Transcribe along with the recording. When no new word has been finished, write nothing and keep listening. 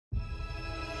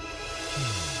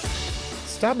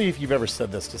Stop me if you've ever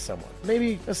said this to someone,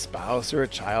 maybe a spouse or a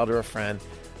child or a friend.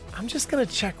 I'm just going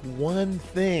to check one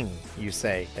thing, you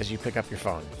say as you pick up your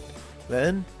phone.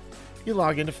 Then you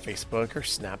log into Facebook or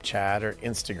Snapchat or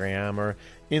Instagram or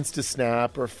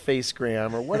Instasnap or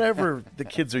Facegram or whatever the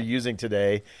kids are using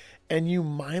today, and you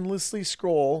mindlessly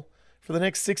scroll for the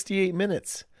next 68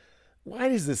 minutes. Why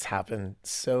does this happen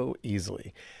so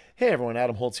easily? Hey everyone,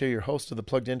 Adam Holtz here, your host of the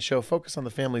Plugged In Show, focused on the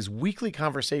family's weekly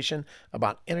conversation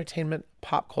about entertainment,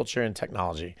 pop culture, and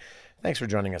technology. Thanks for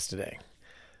joining us today.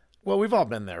 Well, we've all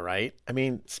been there, right? I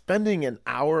mean, spending an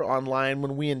hour online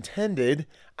when we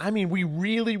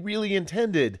really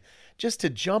intended, just to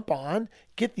jump on,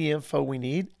 get the info we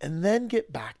need, and then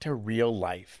get back to real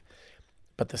life.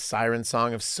 But the siren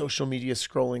song of social media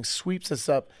scrolling sweeps us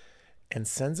up and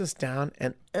sends us down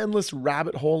an endless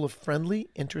rabbit hole of friendly,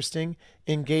 interesting,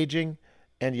 engaging,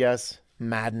 and yes,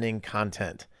 maddening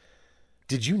content.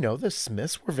 Did you know the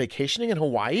Smiths were vacationing in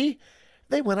Hawaii?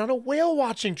 They went on a whale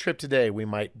watching trip today, we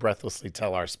might breathlessly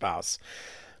tell our spouse.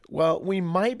 Well, we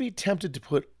might be tempted to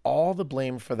put all the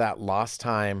blame for that lost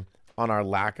time on our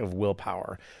lack of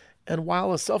willpower. And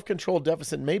while a self-control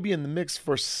deficit may be in the mix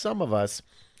for some of us,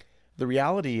 the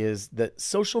reality is that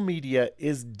social media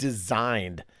is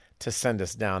designed to send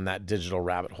us down that digital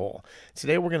rabbit hole.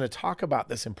 Today, we're going to talk about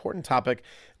this important topic,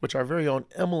 which our very own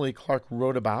Emily Clark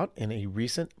wrote about in a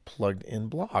recent Plugged In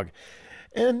blog.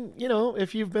 And, you know,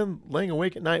 if you've been laying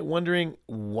awake at night wondering,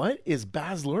 what is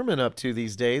Baz Luhrmann up to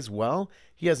these days? Well,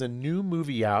 he has a new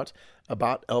movie out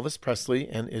about Elvis Presley,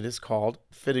 and it is called,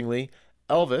 fittingly,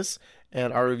 Elvis.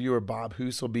 And our reviewer, Bob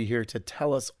Hoos, will be here to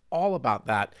tell us all about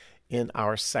that in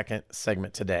our second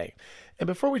segment today. And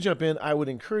before we jump in, I would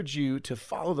encourage you to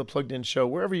follow the Plugged In Show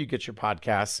wherever you get your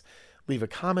podcasts. Leave a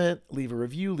comment, leave a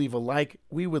review, leave a like.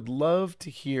 We would love to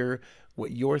hear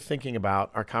what you're thinking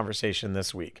about our conversation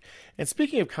this week. And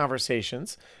speaking of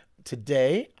conversations,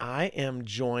 today I am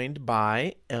joined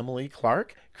by Emily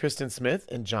Clark, Kristen Smith,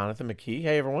 and Jonathan McKee.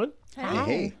 Hey, everyone.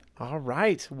 Hey. All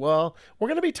right. Well, we're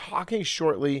going to be talking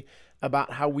shortly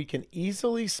about how we can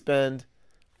easily spend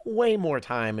way more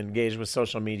time engaged with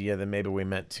social media than maybe we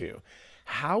meant to.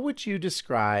 How would you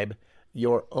describe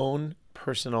your own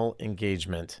personal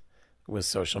engagement with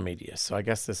social media? So I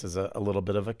guess this is a little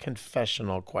bit of a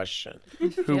confessional question.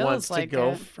 Who wants to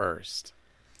go first?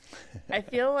 I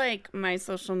feel like my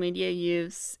social media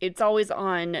use, it's always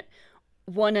on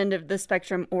one end of the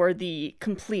spectrum or the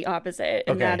complete opposite.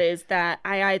 And that is that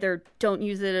I either don't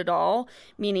use it at all,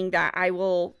 meaning that I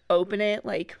will open it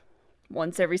like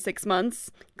once every 6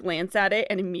 months, glance at it,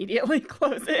 and immediately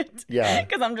close it. Yeah.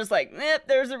 Because I'm just like,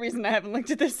 there's a reason I haven't looked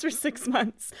at this for 6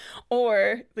 months.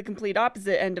 Or the complete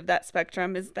opposite end of that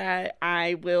spectrum is that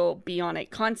I will be on it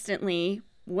constantly,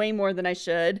 way more than I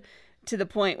should, to the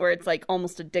point where it's like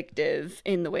almost addictive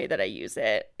in the way that I use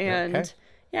it. And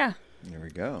yeah. There we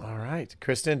go. All right.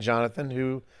 Kristen, Jonathan,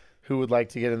 who would like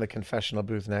to get in the confessional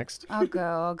booth next? I'll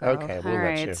go. Okay, we'll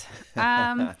let you.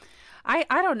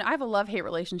 I don't know. I have a love-hate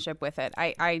relationship with it.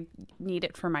 I need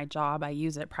it for my job. I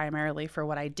use it primarily for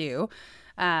what I do.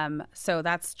 So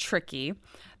that's tricky.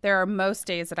 There are most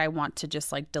days that I want to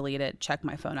just like delete it, check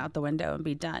my phone out the window and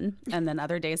be done. And then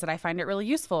other days that I find it really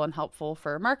useful and helpful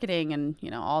for marketing and,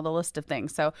 you know, all the list of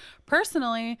things. So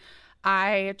personally,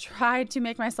 I try to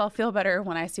make myself feel better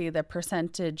when I see the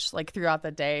percentage like throughout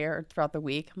the day or throughout the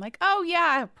week. I'm like, oh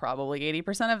yeah, probably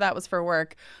 80% of that was for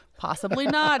work. Possibly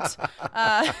not.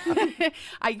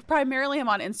 I primarily am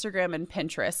on Instagram and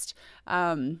Pinterest.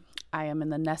 I am in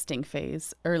the nesting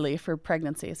phase early for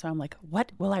pregnancy. So I'm like,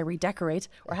 what will I redecorate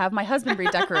or have my husband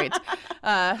redecorate?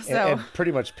 And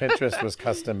pretty much Pinterest was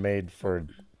custom made for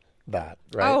that,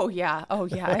 right? Oh, yeah.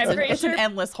 It's an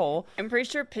endless hole. I'm pretty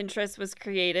sure Pinterest was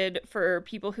created for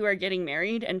people who are getting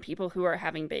married and people who are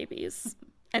having babies.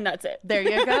 And that's it. There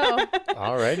you go.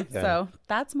 All right. So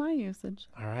that's my usage.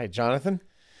 All right, Jonathan?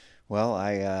 Well,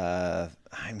 man,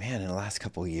 in the last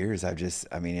couple of years,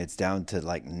 it's down to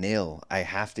like nil. I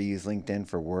have to use LinkedIn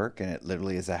for work, and it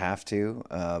literally is a have to.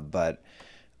 But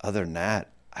other than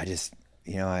that, I just,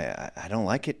 I don't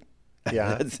like it.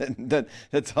 Yeah.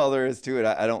 That's all there is to it.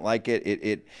 I don't like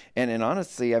it. And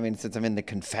honestly, I mean, since I'm in the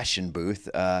confession booth,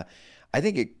 I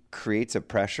think it creates a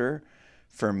pressure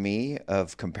for me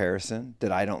of comparison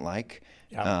that I don't like.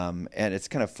 Yeah. And it's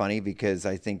kind of funny because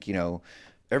I think,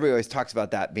 everybody always talks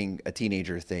about that being a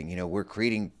teenager thing. We're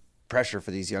creating pressure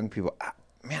for these young people.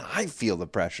 Man, I feel the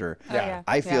pressure. Yeah.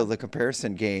 I feel the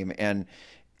comparison game. And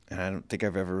I don't think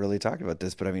I've ever really talked about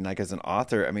this, but I mean, like as an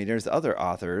author, I mean, there's other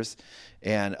authors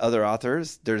and other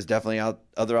authors. There's definitely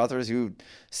other authors who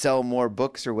sell more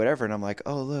books or whatever. And I'm like,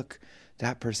 oh, look,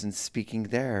 that person's speaking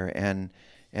there. And,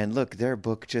 and look, their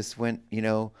book just went,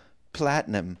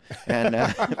 platinum,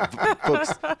 and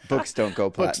books don't go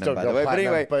platinum, by the way. But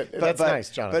anyway, but that's nice,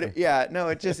 Jonathan. But yeah, no,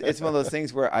 it's one of those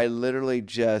things where I literally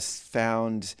just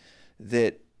found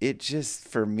that it just,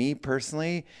 for me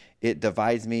personally, it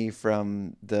divides me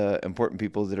from the important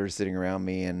people that are sitting around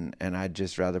me, and I'd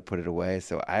just rather put it away.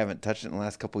 So I haven't touched it in the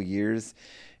last couple of years,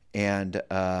 and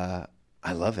I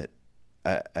love it.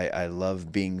 I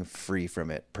love being free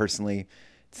from it. Personally,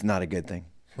 it's not a good thing.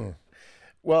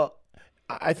 Well,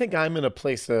 I think I'm in a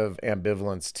place of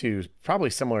ambivalence too,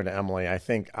 probably similar to Emily. I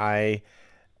think I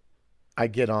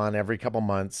get on every couple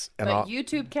months, and But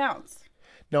YouTube counts.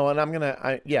 No, and I'm going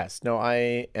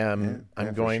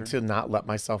to not let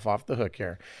myself off the hook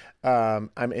here.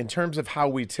 I'm in terms of how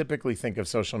we typically think of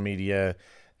social media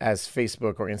as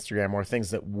Facebook or Instagram, or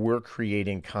things that we're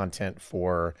creating content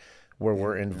for, where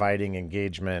we're inviting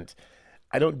engagement.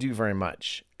 I don't do very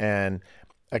much. And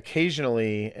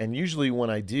occasionally, and usually when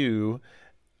I do,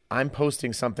 I'm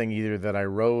posting something either that I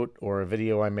wrote or a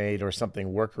video I made or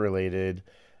something work related,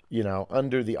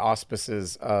 under the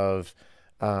auspices of,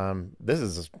 this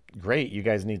is great. You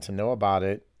guys need to know about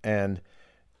it. And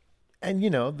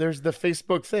there's the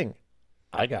Facebook thing.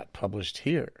 I got published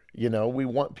here. We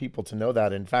want people to know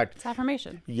that. In fact, it's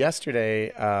affirmation.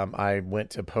 Yesterday, I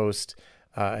went to post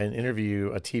a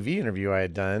TV interview I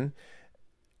had done.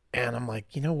 And I'm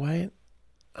like, you know what?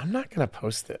 I'm not going to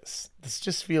post this. This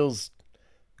just feels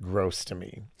gross to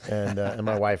me. And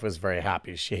my wife was very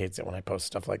happy. She hates it when I post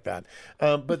stuff like that.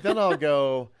 But then I'll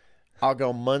go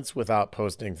months without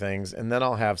posting things, and then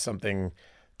I'll have something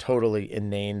totally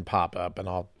inane pop up, and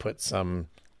I'll put some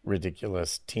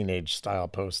ridiculous teenage style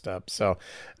post up. So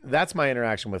that's my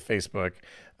interaction with Facebook.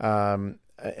 And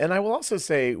I will also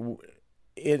say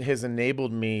it has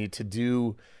enabled me to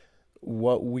do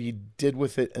what we did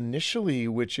with it initially,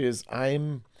 which is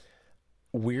I'm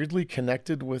weirdly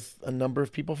connected with a number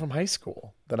of people from high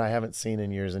school that I haven't seen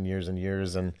in years and years and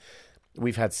years. And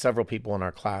we've had several people in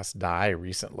our class die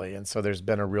recently. And so there's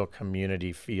been a real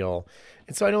community feel.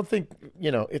 And so I don't think,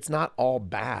 it's not all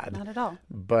bad. Not at all.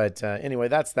 But anyway,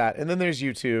 that's that. And then there's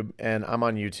YouTube, and I'm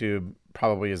on YouTube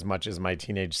probably as much as my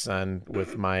teenage son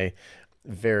with my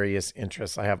various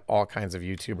interests. I have all kinds of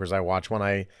YouTubers I watch. When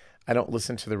I don't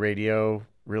listen to the radio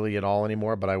really at all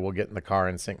anymore, but I will get in the car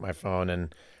and sync my phone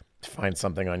and find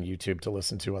something on YouTube to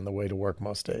listen to on the way to work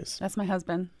most days. That's my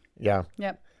husband. Yeah.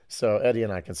 Yep. So Eddie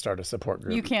and I can start a support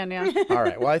group. You can, yeah. All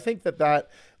right. Well, I think that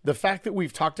the fact that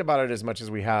we've talked about it as much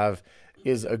as we have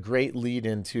is a great lead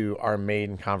into our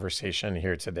main conversation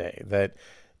here today, that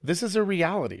this is a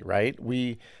reality, right?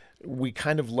 We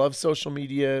kind of love social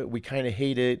media. We kind of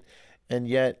hate it. And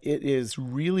yet it is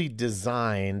really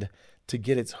designed to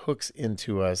get its hooks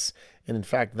into us. And in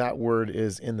fact, that word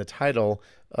is in the title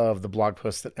of the blog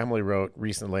post that Emily wrote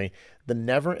recently, The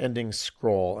Never-Ending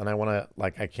Scroll. And I want to, I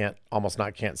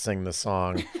can't sing the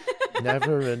song.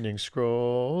 Never-ending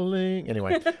scrolling.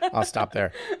 Anyway, I'll stop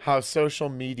there. How social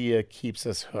media keeps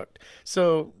us hooked.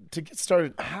 So to get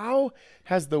started, how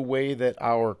has the way that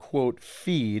our, quote,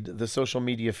 feed, the social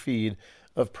media feed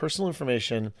of personal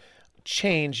information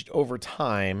changed over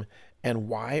time? And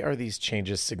why are these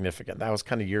changes significant? That was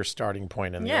kind of your starting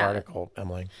point in the article,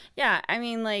 Emily. Yeah. I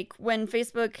mean, when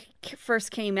Facebook first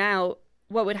came out,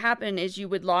 what would happen is you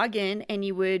would log in and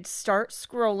you would start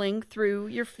scrolling through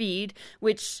your feed,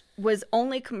 which was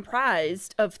only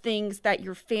comprised of things that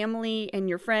your family and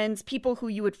your friends, people who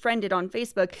you had friended on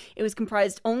Facebook, it was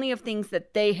comprised only of things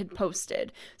that they had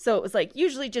posted. So it was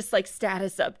usually just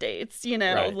status updates,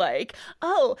 right.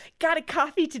 Oh, got a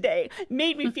coffee today,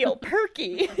 made me feel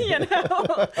perky, really,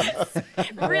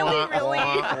 really.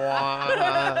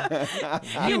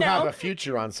 You have a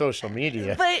future on social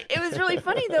media. But it was really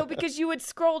funny though, because you would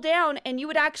scroll down and you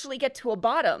would actually get to a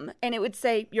bottom and it would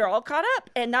say, you're all caught up.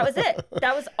 And that was it.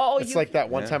 That was all. It's like that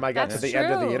one time I got to the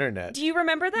end of the internet. Do you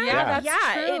remember that? Yeah,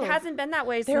 that's true. It hasn't been that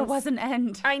way. There was an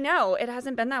end. I know. It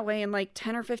hasn't been that way in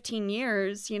 10 or 15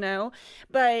 years,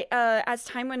 But as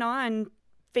time went on,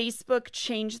 Facebook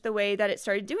changed the way that it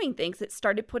started doing things. It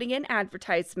started putting in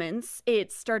advertisements.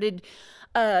 It started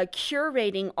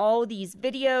curating all these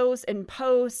videos and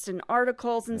posts and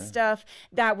articles and stuff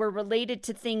that were related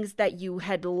to things that you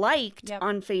had liked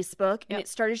on Facebook. And it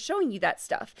started showing you that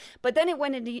stuff. But then it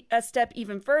went a step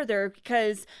even further,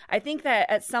 because I think that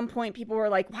at some point people were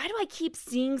like, why do I keep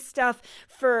seeing stuff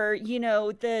for,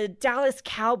 the Dallas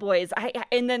Cowboys?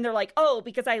 And then they're like, oh,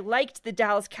 because I liked the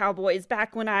Dallas Cowboys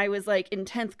back when I was in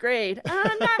 10th grade.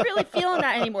 I'm not really feeling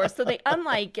that anymore. So they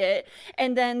unlike it.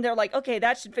 And then they're like, okay,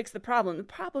 that should fix the problem. The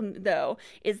problem, though,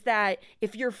 is that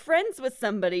if you're friends with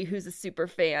somebody who's a super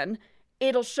fan,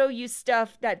 it'll show you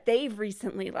stuff that they've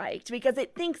recently liked because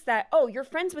it thinks that, oh, you're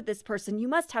friends with this person. You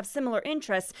must have similar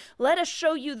interests. Let us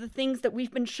show you the things that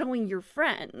we've been showing your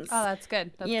friends. Oh, that's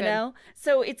good. That's you good. know?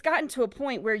 So it's gotten to a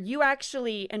point where you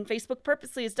actually, and Facebook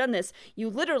purposely has done this, you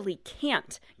literally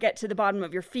can't get to the bottom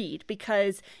of your feed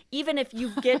because even if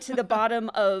you get to the bottom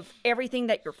of everything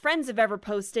that your friends have ever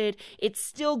posted, it's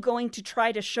still going to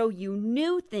try to show you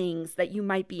new things that you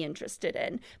might be interested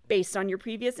in based on your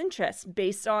previous interests,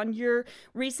 based on your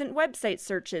recent website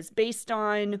searches, based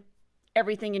on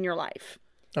everything in your life.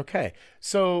 Okay.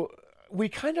 So we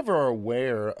kind of are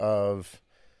aware of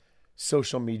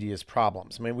social media's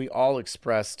problems. I mean, we all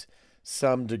expressed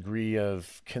some degree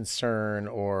of concern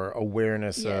or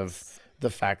awareness of the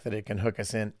fact that it can hook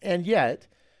us in. And yet,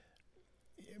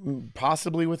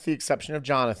 possibly with the exception of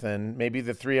Jonathan, maybe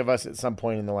the three of us at some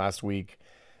point in the last week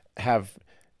have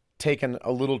taken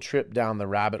a little trip down the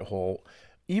rabbit hole.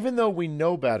 Even though we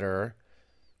know better,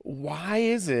 why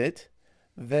is it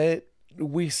that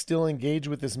we still engage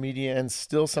with this media and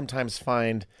still sometimes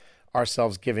find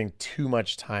ourselves giving too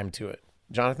much time to it?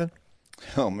 Jonathan?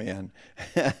 Oh, man.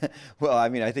 Well, I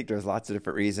mean, I think there's lots of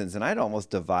different reasons, and I'd almost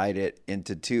divide it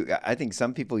into two. I think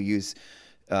some people use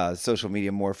social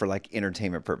media more for like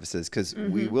entertainment purposes because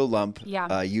we will lump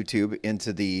YouTube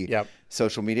into the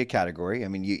social media category. I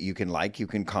mean, you can like, you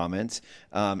can comment,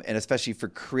 and especially for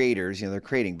creators, you know, they're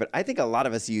creating. But I think a lot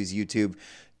of us use YouTube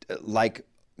like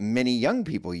many young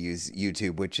people use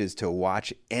YouTube, which is to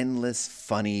watch endless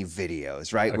funny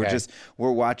videos, right? Okay.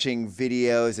 We're watching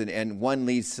videos and one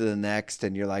leads to the next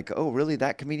and you're like, oh, really?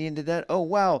 That comedian did that? Oh,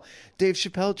 wow. Dave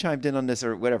Chappelle chimed in on this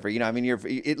or whatever. You know, I mean,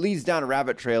 it leads down a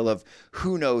rabbit trail of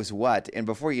who knows what. And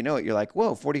before you know it, you're like,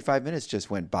 whoa, 45 minutes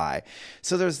just went by.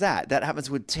 So there's that. That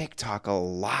happens with TikTok a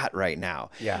lot right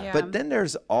now. Yeah. But then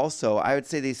there's also, I would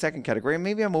say the second category, and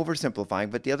maybe I'm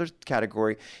oversimplifying, but the other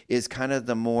category is kind of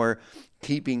the more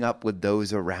keeping up with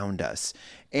those around us.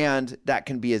 And that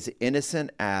can be as innocent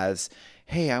as,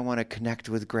 hey, I want to connect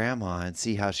with grandma and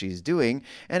see how she's doing.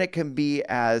 And it can be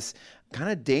as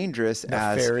kind of dangerous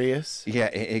nefarious. Yeah,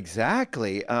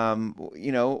 exactly.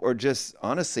 You know, or just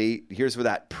honestly, here's where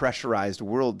that pressurized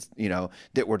world, you know,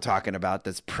 that we're talking about,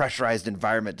 this pressurized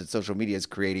environment that social media is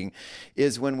creating,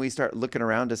 is when we start looking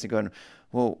around us and going,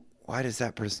 well, why does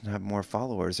that person have more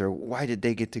followers? Or why did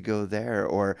they get to go there?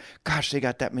 Or gosh, they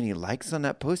got that many likes on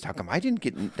that post. How come I didn't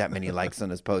get that many likes on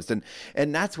this post? And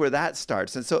that's where that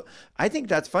starts. And so I think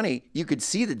that's funny. You could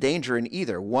see the danger in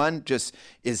either. One just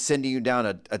is sending you down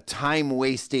a time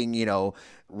wasting, you know,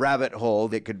 rabbit hole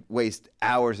that could waste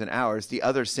hours and hours. The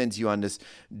other sends you on this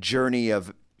journey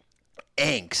of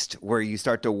angst where you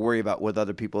start to worry about what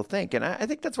other people think. And I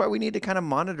think that's why we need to kind of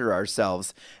monitor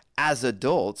ourselves as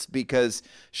adults, because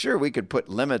sure, we could put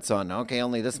limits on, okay,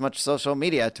 only this much social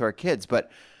media to our kids,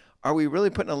 but are we really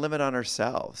putting a limit on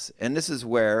ourselves? And this is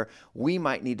where we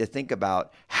might need to think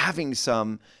about having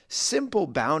some simple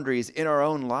boundaries in our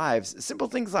own lives. Simple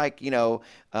things like, you know,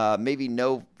 maybe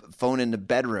no phone in the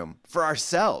bedroom for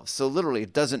ourselves. So literally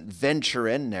it doesn't venture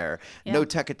in there. Yeah. No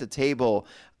tech at the table.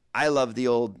 I love the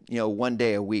old, you know, one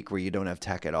day a week where you don't have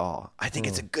tech at all. I think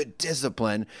it's a good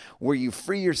discipline where you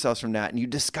free yourselves from that and you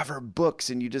discover books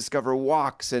and you discover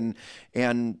walks and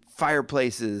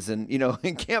fireplaces and, you know,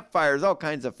 and campfires, all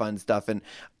kinds of fun stuff. And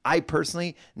I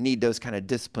personally need those kind of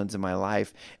disciplines in my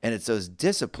life. And it's those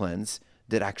disciplines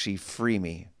that actually free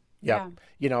me. Yep. Yeah.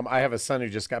 You know, I have a son who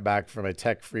just got back from a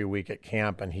tech-free week at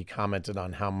camp, and he commented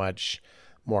on how much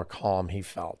more calm he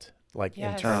felt. Like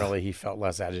internally, he felt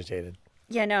less agitated.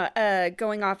 Yeah, no,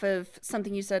 going off of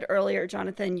something you said earlier,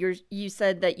 Jonathan, you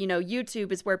said that, you know, YouTube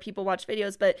is where people watch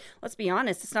videos, but let's be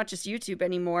honest, it's not just YouTube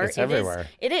anymore. It's everywhere.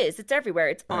 It's everywhere.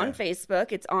 It's on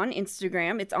Facebook, it's on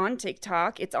Instagram, it's on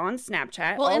TikTok, it's on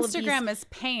Snapchat. Well, Instagram is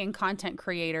paying content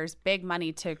creators big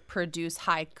money to produce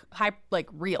high like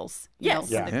reels.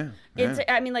 Yes. Yeah.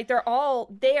 I mean, like they're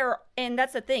all there, and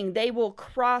that's the thing. They will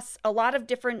cross, a lot of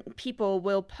different people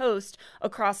will post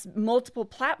across multiple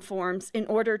platforms in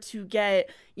order to get,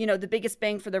 you know, the biggest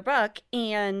bang for their buck.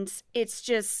 And it's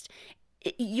just,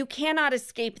 you cannot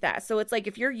escape that. So it's like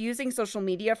if you're using social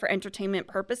media for entertainment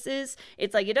purposes,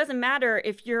 it's like it doesn't matter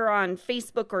if you're on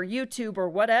Facebook or YouTube or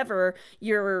whatever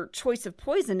your choice of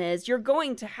poison is, you're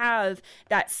going to have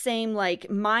that same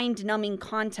like mind-numbing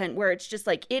content where it's just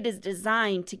like it is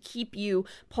designed to keep you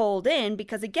pulled in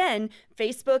because, again,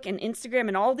 Facebook and Instagram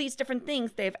and all these different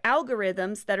things, they have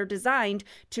algorithms that are designed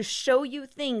to show you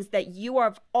things that you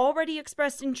have already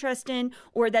expressed interest in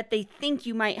or that they think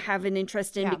you might have an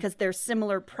interest in because they're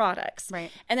similar products. Right.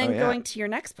 And then going to your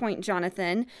next point,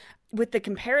 Jonathan, with the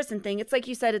comparison thing, it's like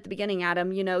you said at the beginning,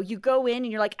 Adam, you know, you go in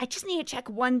and you're like, I just need to check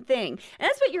one thing. And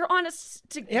that's what you're honest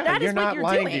to. Yeah, that you're is what not you're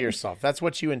lying doing to yourself. That's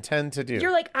what you intend to do.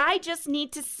 You're like, I just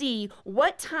need to see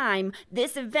what time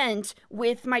this event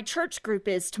with my church group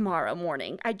is tomorrow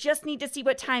morning. I just need to see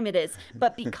what time it is.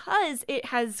 But because it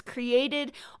has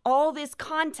created all this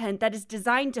content that is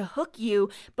designed to hook you,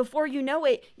 before you know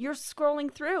it, you're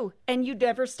scrolling through and you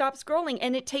never stop scrolling.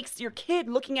 And it takes your kid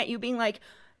looking at you being like,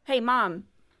 hey, Mom,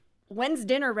 when's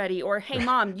dinner ready? Or, hey,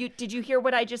 Mom, did you hear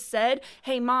what I just said?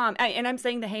 Hey, Mom. And I'm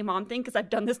saying the hey, Mom thing because I've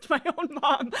done this to my own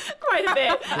mom quite a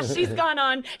bit. She's gone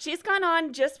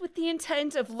on just with the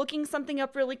intent of looking something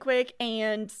up really quick.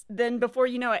 And then before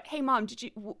you know it, hey, Mom,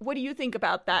 what do you think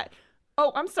about that?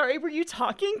 Oh, I'm sorry. Were you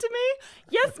talking to me?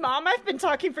 Yes, Mom. I've been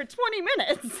talking for 20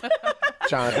 minutes.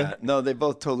 Jonathan? No, they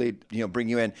both totally, bring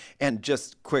you in. And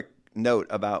just quick note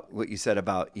about what you said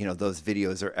about, those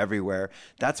videos are everywhere.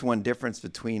 That's one difference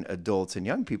between adults and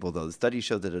young people, though. The studies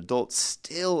show that adults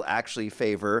still actually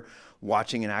favor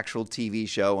watching an actual TV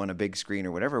show on a big screen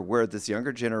or whatever, where this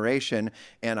younger generation,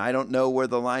 and I don't know where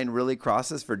the line really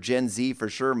crosses for Gen Z for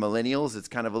sure, millennials, it's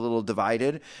kind of a little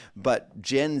divided, but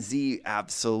Gen Z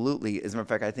absolutely, as a matter of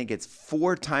fact, I think it's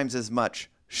 4 times as much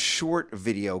short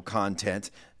video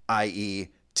content, i.e.,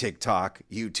 TikTok,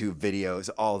 YouTube videos,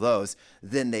 all those,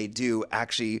 than they do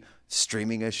actually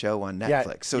streaming a show on Netflix.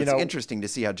 Yeah, so it's interesting to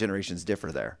see how generations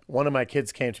differ there. One of my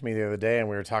kids came to me the other day and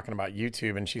we were talking about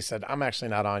YouTube and she said, I'm actually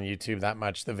not on YouTube that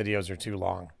much. The videos are too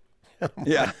long.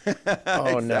 Yeah. Oh,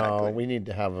 Exactly. no, we need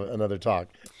to have another talk.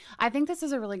 I think this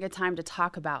is a really good time to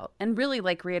talk about and really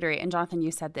reiterate. And Jonathan, you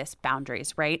said this,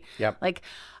 boundaries, right? Yep. Like,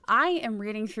 I am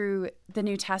reading through the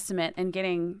New Testament and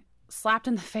getting slapped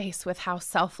in the face with how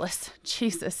selfless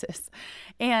Jesus is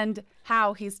and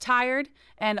how he's tired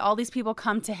and all these people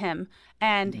come to him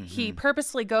and he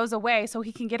purposely goes away so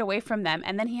he can get away from them.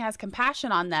 And then he has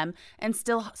compassion on them and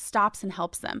still stops and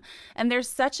helps them. And there's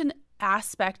such an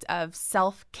aspect of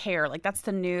self-care. Like, that's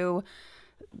the new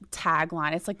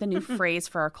tagline. It's like the new phrase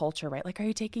for our culture, right? Like, are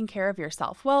you taking care of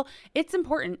yourself? Well, it's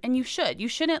important and you should. You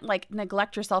shouldn't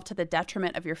neglect yourself to the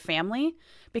detriment of your family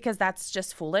because that's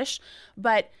just foolish.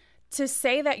 But to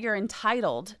say that you're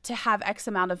entitled to have X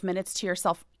amount of minutes to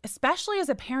yourself, especially as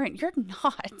a parent, you're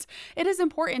not. It is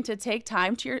important to take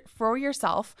time for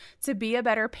yourself to be a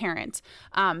better parent.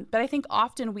 But I think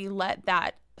often we let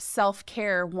that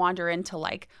self-care wander into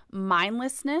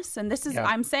mindlessness. And this is,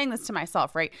 I'm saying this to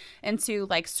myself, right? Into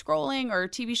scrolling or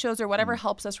TV shows or whatever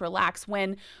helps us relax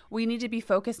when we need to be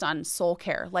focused on soul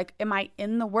care. Am I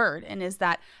in the Word? And is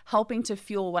that helping to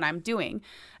fuel what I'm doing?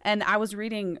 And I was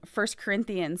reading 1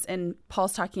 Corinthians and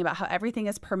Paul's talking about how everything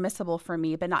is permissible for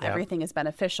me, but not everything is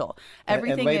beneficial.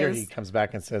 Everything and later is, he comes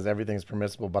back and says everything's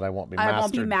permissible, but I won't be I mastered,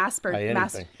 won't be mastered by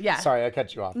anything. yeah. Sorry, I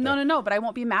cut you off there. No, but I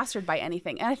won't be mastered by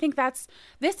anything. And I think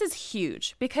this is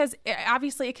huge because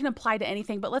obviously it can apply to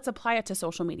anything, but let's apply it to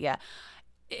social media.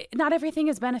 Not everything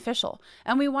is beneficial.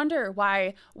 And we wonder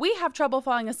why we have trouble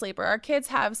falling asleep or our kids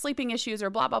have sleeping issues or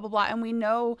blah, blah, blah, blah. And we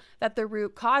know that the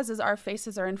root cause is our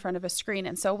faces are in front of a screen.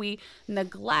 And so we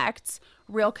neglect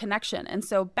real connection. And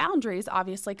so boundaries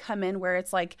obviously come in where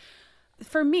it's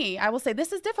for me, I will say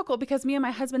this is difficult because me and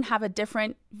my husband have a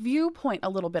different viewpoint a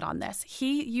little bit on this.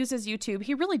 He uses YouTube.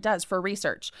 He really does for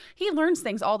research. He learns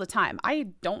things all the time. I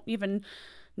don't even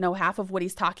know half of what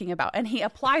he's talking about. And he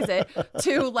applies it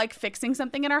to fixing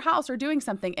something in our house or doing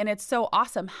something. And it's so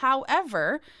awesome.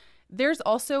 However, there's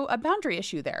also a boundary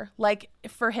issue there.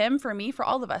 For him, for me, for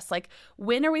all of us,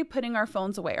 when are we putting our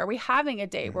phones away? Are we having a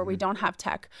day where we don't have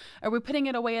tech? Are we putting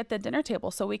it away at the dinner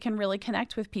table so we can really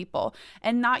connect with people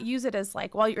and not use it as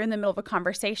while you're in the middle of a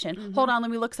conversation, hold on, let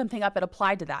me look something up and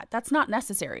apply to that. That's not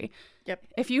necessary. Yep.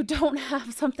 If you don't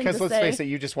have something to say. Because let's face it,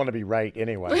 you just want to be right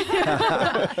anyway.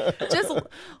 Just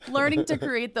learning to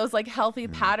create those healthy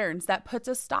patterns that puts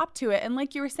a stop to it. And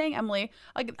like you were saying, Emily,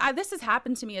 this has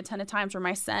happened to me a ton of times where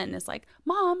my son is like,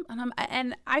 Mom,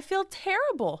 and I feel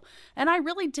terrible. And I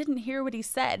really didn't hear what he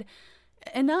said.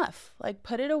 Enough.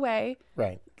 Put it away.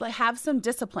 Right. Have some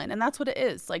discipline. And that's what it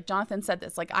is. Jonathan said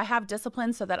this, I have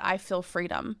discipline so that I feel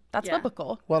freedom. That's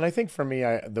biblical. Well, and I think for me,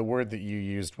 the word that you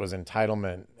used was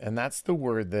entitlement. And that's the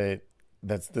word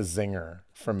that's the zinger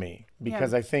for me.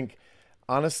 Because I think,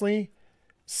 honestly,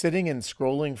 sitting and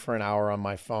scrolling for an hour on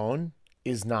my phone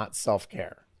is not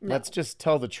self-care. No. Let's just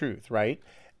tell the truth, right?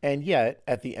 And yet,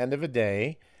 at the end of a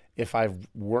day, if I've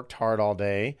worked hard all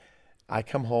day, I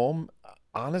come home.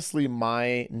 Honestly,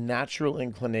 my natural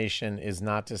inclination is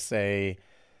not to say,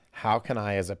 how can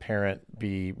I as a parent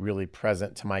be really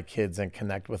present to my kids and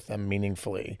connect with them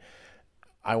meaningfully?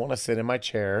 I want to sit in my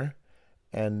chair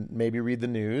and maybe read the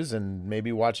news and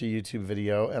maybe watch a YouTube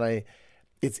video. And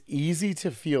it's easy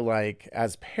to feel like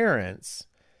as parents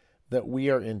that we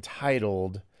are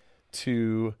entitled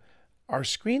to our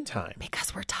screen time.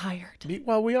 Because we're tired.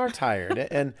 Well, we are tired.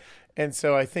 And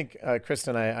so I think,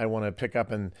 Kristen, I want to pick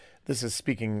up, and this is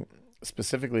speaking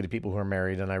specifically to people who are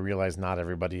married, and I realize not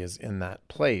everybody is in that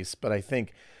place, but I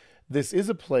think this is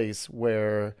a place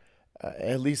where,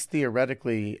 at least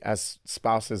theoretically, as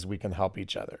spouses, we can help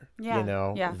each other.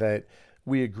 That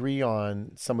we agree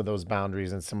on some of those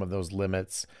boundaries and some of those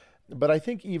limits. But I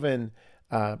think even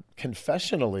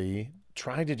confessionally,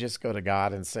 trying to just go to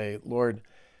God and say, Lord,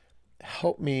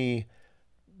 help me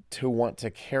to want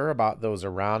to care about those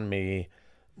around me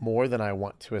more than I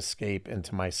want to escape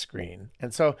into my screen.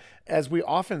 And so, as we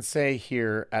often say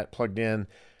here at Plugged In,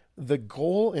 the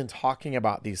goal in talking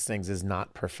about these things is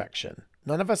not perfection.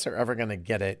 None of us are ever going to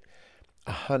get it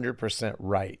 100%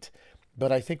 right.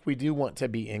 But I think we do want to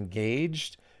be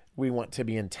engaged, we want to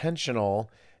be intentional,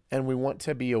 and we want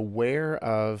to be aware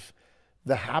of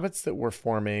the habits that we're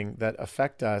forming that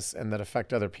affect us and that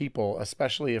affect other people,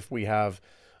 especially if we have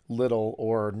little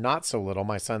or not so little,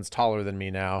 my son's taller than me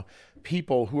now,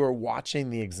 people who are watching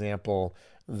the example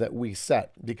that we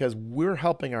set, because we're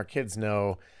helping our kids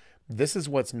know this is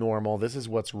what's normal, this is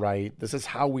what's right, this is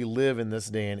how we live in this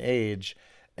day and age.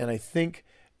 And I think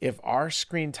if our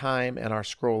screen time and our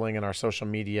scrolling and our social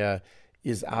media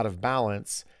is out of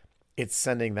balance, it's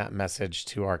sending that message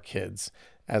to our kids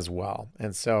as well.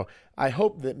 And so I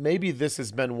hope that maybe this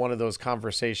has been one of those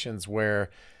conversations where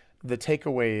the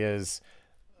takeaway is,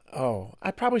 oh,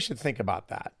 I probably should think about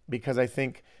that, because I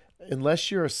think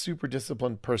unless you're a super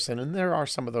disciplined person, and there are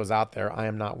some of those out there, I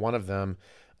am not one of them,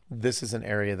 this is an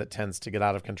area that tends to get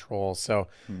out of control. So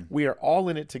we are all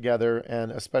in it together. And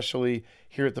especially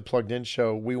here at the Plugged In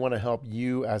Show, we want to help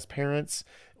you as parents.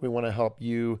 We want to help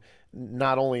you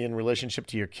not only in relationship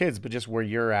to your kids, but just where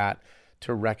you're at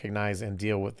to recognize and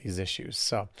deal with these issues.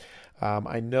 So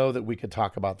I know that we could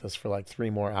talk about this for like 3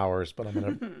 more hours, but I'm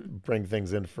going to bring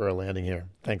things in for a landing here.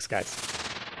 Thanks, guys.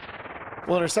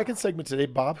 Well, in our second segment today,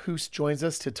 Bob Hoos joins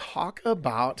us to talk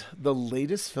about the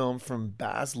latest film from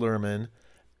Baz Luhrmann,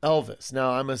 Elvis.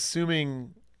 Now, I'm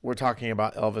assuming we're talking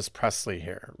about Elvis Presley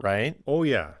here, right? Oh,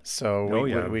 yeah. So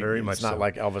very much it's not so.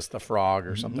 like Elvis the Frog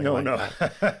or something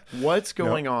that. What's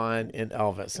going on in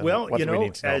Elvis? And well, what do we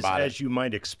need to know about as you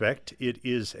might expect, it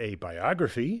is a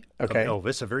biography of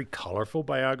Elvis, a very colorful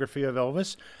biography of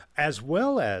Elvis, as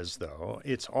well as, though,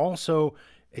 it's also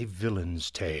a villain's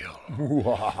tale.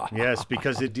 Yes,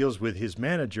 because it deals with his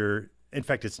manager. In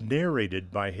fact, it's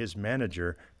narrated by his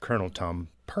manager, Colonel Tom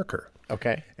Parker.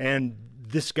 Okay. And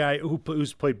this guy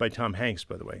who's played by Tom Hanks,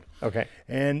 by the way. Okay.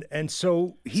 And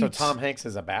so Tom Hanks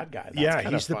is a bad guy. That's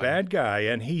he's the bad guy,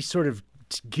 and he sort of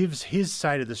gives his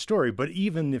side of the story. But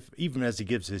even as he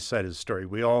gives his side of the story,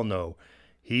 we all know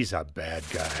he's a bad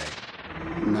guy.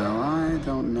 Now, I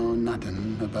don't know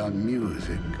nothing about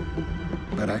music,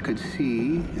 but I could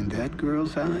see in that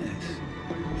girl's eyes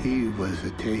he was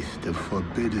a taste of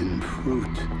forbidden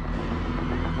fruit.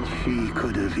 She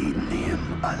could have eaten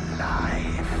him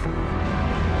alive.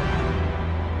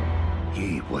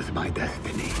 He was my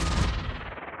destiny.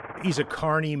 He's a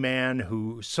carny man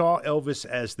who saw Elvis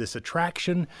as this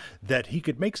attraction that he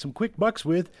could make some quick bucks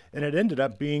with, and it ended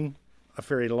up being a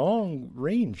very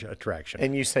long-range attraction.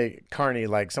 And you say carny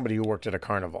like somebody who worked at a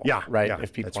carnival, right? Yeah,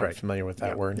 if people aren't familiar with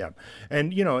that word. Yeah,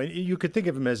 and you could think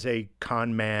of him as a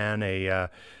con man, a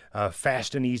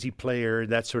fast and easy player,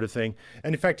 that sort of thing.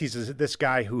 And in fact, he's this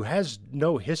guy who has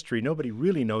no history. Nobody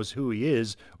really knows who he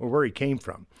is or where he came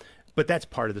from. But that's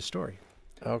part of the story.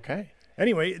 Okay.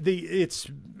 Anyway,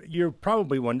 you're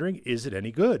probably wondering, is it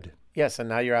any good? Yes, and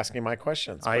now you're asking my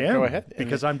questions. I am. Go ahead.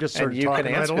 Because I'm just sort of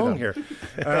talking right along here.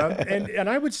 And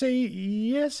I would say,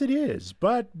 yes, it is,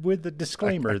 but with the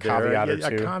disclaimer there. Caveat or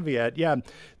two. A caveat, yeah.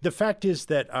 The fact is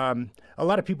that a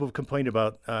lot of people have complained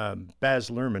about Baz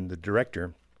Luhrmann, the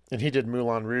director. And he did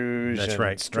Moulin Rouge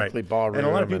and Strictly Ballroom. And a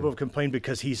lot of people have complained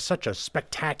because he's such a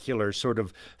spectacular, sort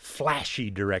of flashy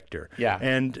director.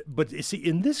 Yeah. But you see,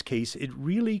 in this case, it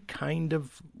really kind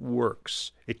of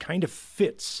works. It kind of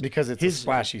fits. Because it's a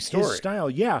splashy story. His style,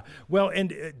 yeah. Well,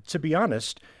 and to be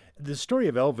honest, the story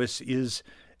of Elvis is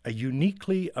a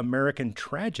uniquely American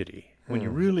tragedy. When you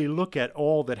really look at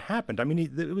all that happened. I mean,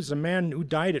 it was a man who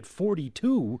died at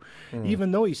 42,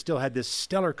 even though he still had this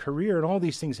stellar career and all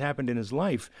these things happened in his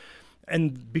life.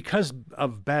 And because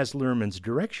of Baz Luhrmann's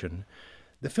direction,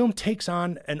 the film takes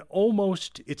on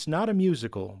it's not a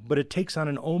musical, but it takes on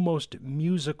an almost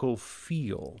musical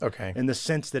feel. Okay. In the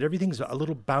sense that everything's a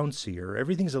little bouncier,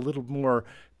 everything's a little more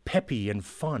peppy and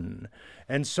fun.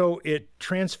 And so it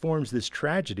transforms this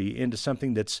tragedy into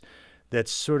something that's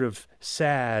sort of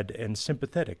sad and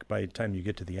sympathetic by the time you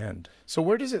get to the end. So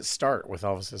where does it start with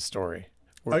Elvis's story?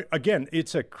 Again,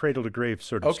 it's a cradle-to-grave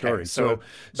sort of story. So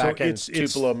back in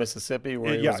Tupelo, Mississippi,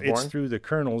 where he was born? It's through the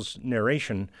Colonel's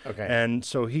narration. Okay. And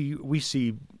so we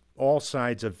see all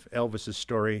sides of Elvis's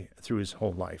story through his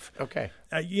whole life. Okay.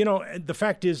 The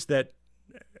fact is that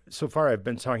so far I've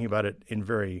been talking about it in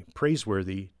very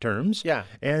praiseworthy terms. Yeah.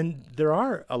 And there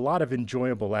are a lot of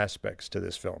enjoyable aspects to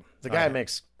this film. The guy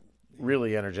makes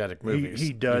really energetic movies.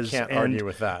 He does. You can't argue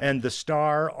with that. And the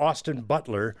star, Austin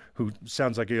Butler, who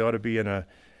sounds like he ought to be in a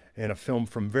film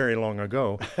from very long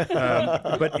ago,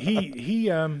 but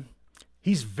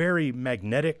he's very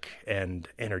magnetic and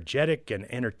energetic and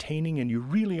entertaining, and you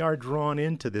really are drawn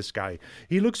into this guy.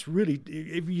 He looks really,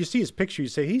 if you see his picture, you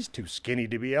say he's too skinny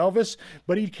to be Elvis,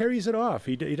 but he carries it off.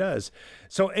 He does.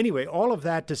 So anyway, all of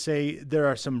that to say there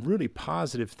are some really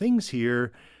positive things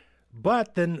here.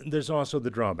 But then there's also the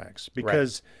drawbacks,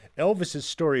 because Elvis's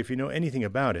story, if you know anything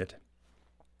about it,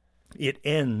 it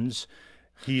ends.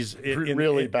 He's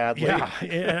really badly. Yeah,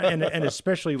 and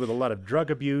especially with a lot of drug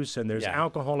abuse, and there's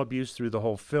alcohol abuse through the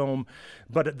whole film.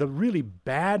 But the really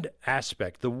bad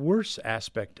aspect, the worst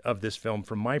aspect of this film,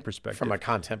 from my perspective, from a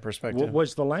content perspective,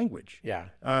 was the language. Yeah,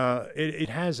 it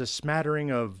has a smattering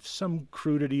of some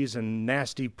crudities and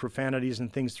nasty profanities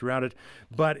and things throughout it,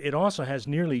 but it also has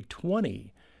nearly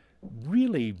 20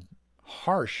 really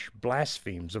harsh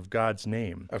blasphemes of God's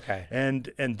name. Okay.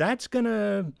 And that's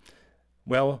gonna,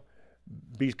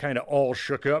 be kind of all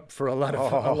shook up for a lot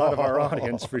of our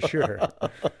audience, for sure.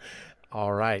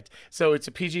 All right. So it's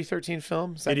a PG-13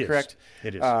 film, is that correct?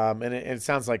 It is. And it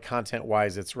sounds like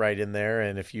content-wise it's right in there,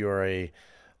 and if you are a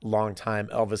longtime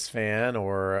Elvis fan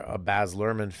or a Baz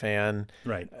Luhrmann fan,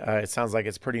 right? It sounds like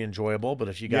it's pretty enjoyable. But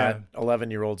if you got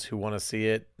 11-year-olds who want to see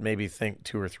it, maybe think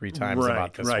 2 or 3 times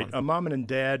about this one. A mom and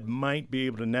dad might be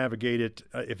able to navigate it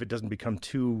if it doesn't become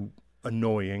too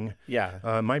annoying.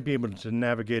 Yeah, might be able to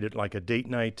navigate it like a date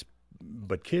night.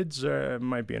 But kids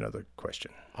might be another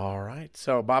question. All right.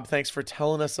 So, Bob, thanks for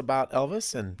telling us about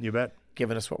Elvis and you bet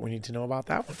giving us what we need to know about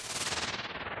that one.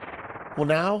 Well,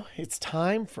 now it's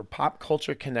time for Pop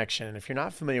Culture Connection. And if you're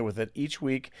not familiar with it, each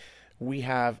week we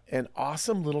have an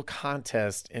awesome little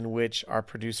contest in which our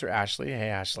producer, Ashley, hey,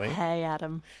 Ashley. Hey,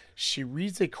 Adam. She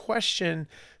reads a question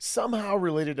somehow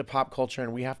related to pop culture,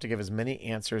 and we have to give as many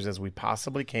answers as we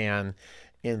possibly can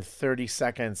in 30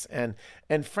 seconds. And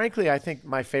frankly, I think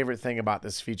my favorite thing about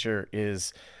this feature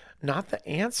is not the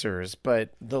answers,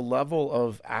 but the level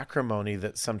of acrimony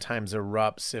that sometimes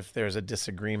erupts if there's a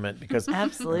disagreement, because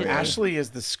absolutely Ashley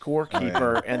is the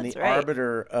scorekeeper and the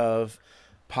arbiter of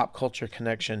Pop Culture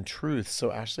Connection truth.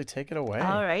 So Ashley, take it away.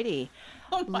 All righty.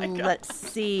 Oh my God. Let's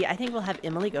see. I think we'll have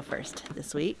Emily go first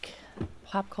this week.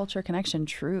 Pop Culture Connection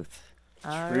truth.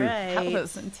 All right. That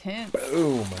was intense.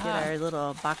 Boom. Get our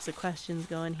little box of questions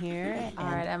going here. All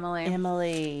right, Emily.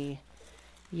 Emily,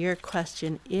 your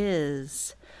question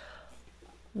is,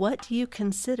 what do you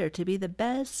consider to be the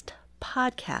best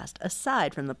podcast,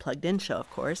 aside from the Plugged In Show,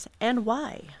 of course, and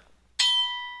why?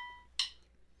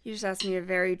 You just asked me a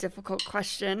very difficult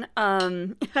question.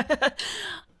 I'm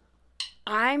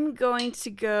going to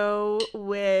go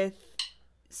with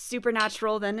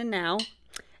Supernatural Then and Now.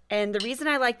 And the reason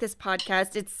I like this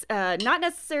podcast, it's not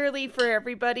necessarily for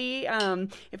everybody.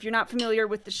 If you're not familiar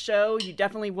with the show, you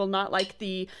definitely will not like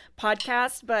the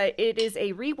podcast, but it is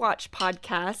a rewatch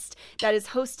podcast that is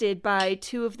hosted by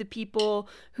 2 of the people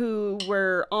who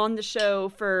were on the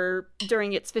show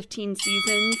during its 15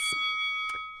 seasons.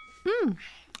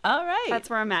 All right. That's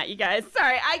where I'm at, you guys.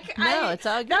 Sorry. It's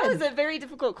all good. That was a very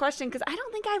difficult question because I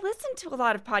don't think I listen to a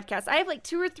lot of podcasts. I have like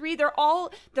 2 or 3. They're all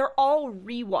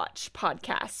rewatch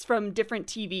podcasts from different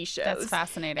TV shows. That's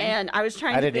fascinating. And I was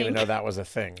trying to think. I didn't even know that was a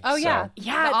thing. Oh, yeah. So.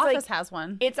 Yeah. The Office has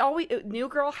one. It's always New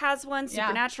Girl has one.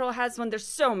 Supernatural has one. There's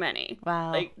so many.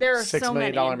 Wow. Like there are $6 so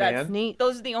many. Million Man. That's neat.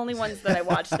 Those are the only ones that I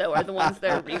watch though. Are the ones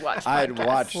that are rewatch. I'd podcasts.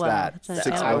 watch Wow, that. that's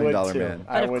an $6 million Man.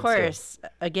 But of course,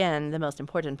 again, the most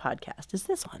important podcast is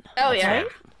this one. Oh yeah. Right?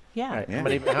 Yeah. All right. Yeah. How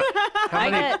many?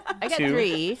 I got 2,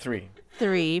 3. 3.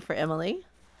 3 for Emily.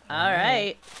 All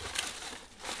right.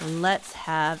 Let's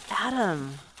have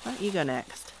Adam. Why don't you go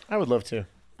next? I would love to.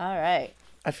 All right.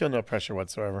 I feel no pressure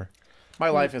whatsoever. My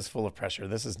life is full of pressure.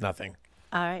 This is nothing.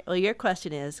 All right. Well, your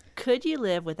question is, could you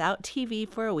live without TV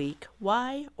for a week?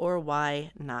 Why or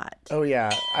why not? Oh,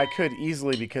 yeah, I could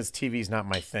easily because TV's not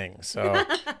my thing. So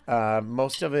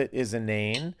most of it is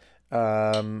inane.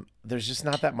 There's just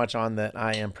not that much on that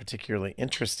I am particularly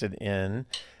interested in.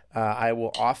 I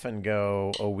will often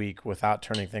go a week without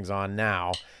turning things on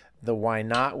now. The why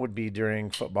not would be during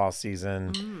football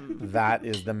season. That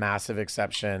is the massive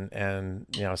exception. And,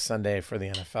 Sunday for the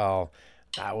NFL,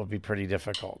 that would be pretty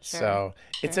difficult. Sure. So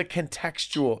it's a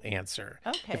contextual answer.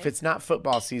 Okay. If it's not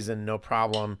football season, no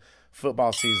problem.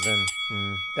 Football season,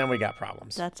 then we got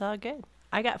problems. That's all good.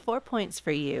 I got 4 points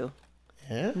for you.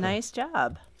 Yeah. Nice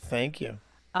job. Thank you.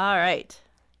 All right.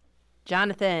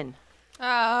 Jonathan,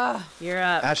 you're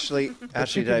up. Ashley,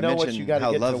 did you I know what mention you gotta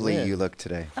how get to lovely win. you look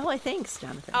today? Oh, thanks,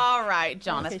 Jonathan. All right,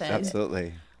 Jonathan.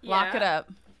 Absolutely. Lock it up.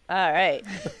 All right.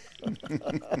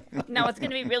 Now, what's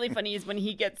going to be really funny is when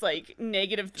he gets like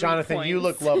 -3 Jonathan, points. you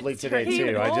look lovely today,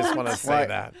 too. I just want to say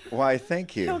that. Why,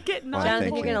 thank you. He'll get Why, Jonathan, thank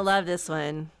you're you. going to love this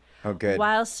one. Oh, good.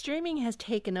 While streaming has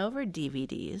taken over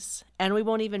DVDs, and we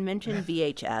won't even mention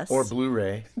VHS, Or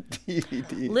Blu-ray.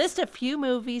 list a few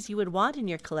movies you would want in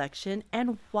your collection,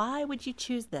 and why would you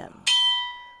choose them?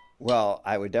 Well,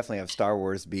 I would definitely have Star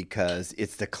Wars because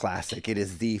it's the classic. It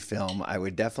is the film. I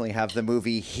would definitely have the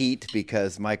movie Heat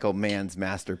because Michael Mann's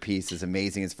masterpiece is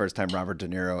amazing. It's first time Robert De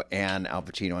Niro and Al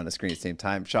Pacino on the screen at the same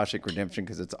time. Shawshank Redemption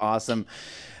because it's awesome.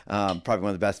 Probably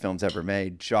one of the best films ever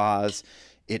made. Jaws.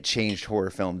 It changed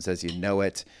horror films as you know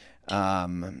it.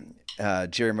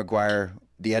 Jerry Maguire,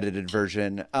 the edited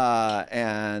version.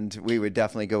 And we would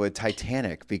definitely go with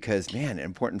Titanic because, man,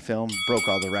 important film, broke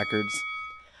all the records.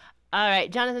 All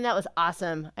right, Jonathan, that was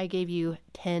awesome. I gave you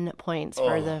 10 points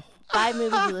for the 5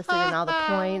 movies you listed and all the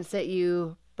points that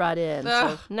you brought in.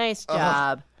 So nice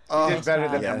job. You did better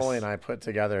than Yes. Emily and I put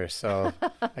together, so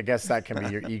I guess that can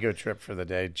be your ego trip for the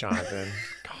day, Jonathan.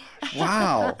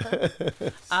 Wow.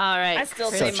 All right. I still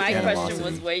say Such my question animosity.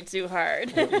 was way too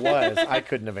hard. It was. I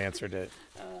couldn't have answered it.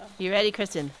 You ready,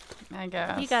 Kristen? I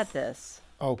guess. You got this.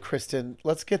 Oh, Kristen,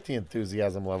 let's get the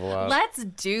enthusiasm level up. Let's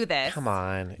do this. Come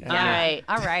on. All right.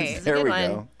 All right. There good we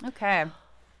one. go. Okay.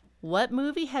 What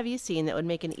movie have you seen that would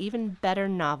make an even better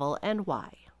novel, and why?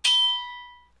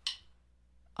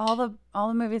 All the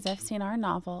movies I've seen are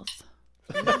novels.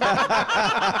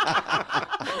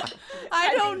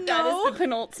 I don't That know. is the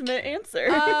penultimate answer.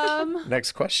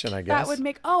 Next question, I guess. That would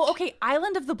make okay.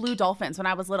 Island of the Blue Dolphins. When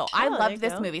I was little, I there you loved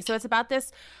this go. movie. So it's about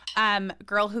this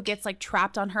girl who gets like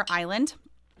trapped on her island.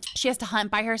 She has to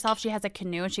hunt by herself. She has a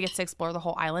canoe and she gets to explore the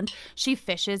whole island. She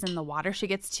fishes in the water. She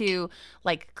gets to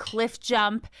like cliff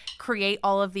jump, create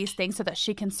all of these things so that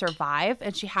she can survive.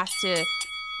 And she has to.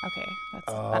 Okay, that's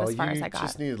about as far as I got. You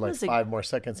just needed like was a 5 more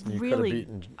seconds and you really- could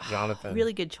have beaten Jonathan.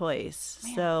 Really good choice.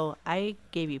 So I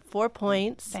gave you 4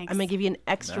 points. Thanks. I'm going to give you an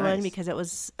extra one Nice. because it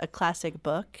was a classic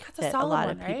book That's a that a solid lot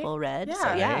one, of people read. Yeah.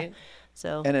 So, yeah. Right.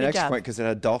 So, And an good extra job. point because it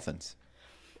had dolphins.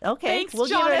 Okay, Thanks, we'll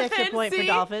Jonathan. give her an extra point for See?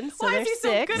 dolphins. So Why there's is he 6.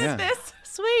 so good Yeah. at this?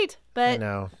 Sweet. But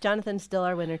know. Jonathan's still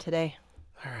our winner today.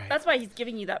 All right. That's why he's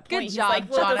giving you that point. Good He's job, like,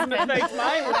 well, it doesn't Jonathan. affect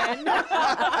my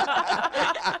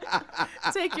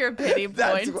win. Take your pity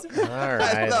point. All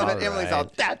right. I love all it. Emily's right.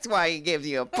 all, that's why he gives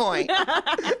you a point.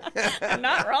 I'm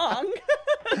not wrong.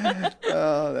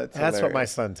 Oh, That's what my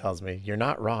son tells me. You're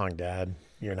not wrong, Dad.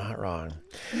 You're not wrong.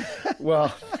 Well,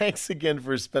 thanks again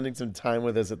for spending some time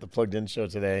with us at the Plugged In Show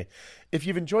today. If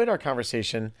you've enjoyed our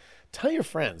conversation, tell your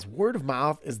friends. Word of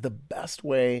mouth is the best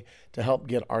way to help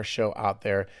get our show out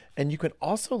there. And you can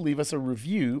also leave us a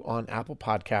review on Apple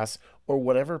Podcasts or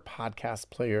whatever podcast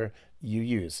player you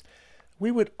use. We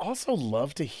would also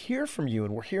love to hear from you,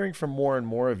 and we're hearing from more and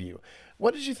more of you.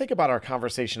 What did you think about our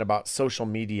conversation about social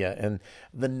media and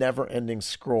the never-ending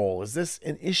scroll? Is this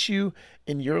an issue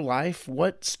in your life?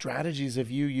 What strategies have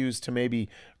you used to maybe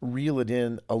reel it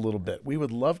in a little bit? We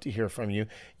would love to hear from you.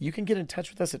 You can get in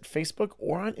touch with us at Facebook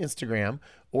or on Instagram,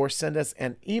 or send us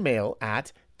an email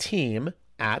at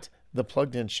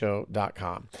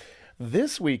team@thepluggedinshow.com.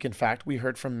 This week, in fact, we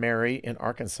heard from Mary in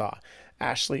Arkansas.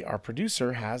 Ashley, our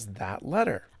producer, has that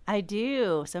letter. I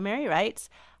do. So Mary writes,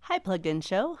 "Hi, Plugged In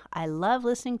Show. I love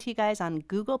listening to you guys on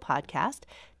Google Podcast.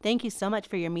 Thank you so much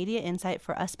for your media insight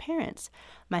for us parents.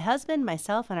 My husband,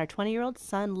 myself, and our 20-year-old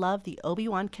son love the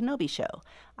Obi-Wan Kenobi show.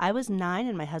 I was 9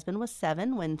 and my husband was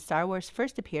 7 when Star Wars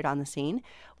first appeared on the scene.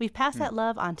 We've passed that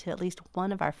love on to at least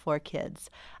one of our 4 kids.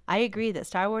 I agree that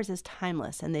Star Wars is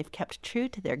timeless and they've kept true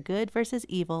to their good versus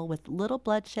evil with little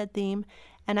bloodshed theme,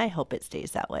 and I hope it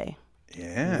stays that way."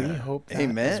 Yeah. We hope that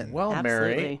Amen. as well,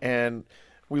 Mary. Absolutely. And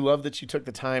we love that you took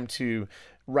the time to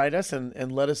write us and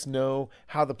let us know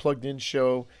how the Plugged In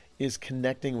Show is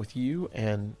connecting with you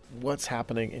and what's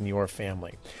happening in your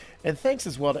family. And thanks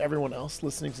as well to everyone else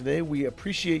listening today. We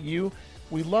appreciate you.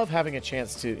 We love having a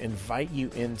chance to invite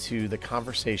you into the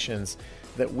conversations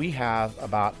that we have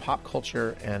about pop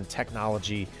culture and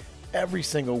technology every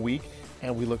single week.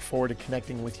 And we look forward to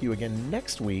connecting with you again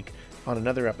next week on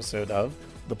another episode of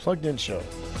The Plugged In Show.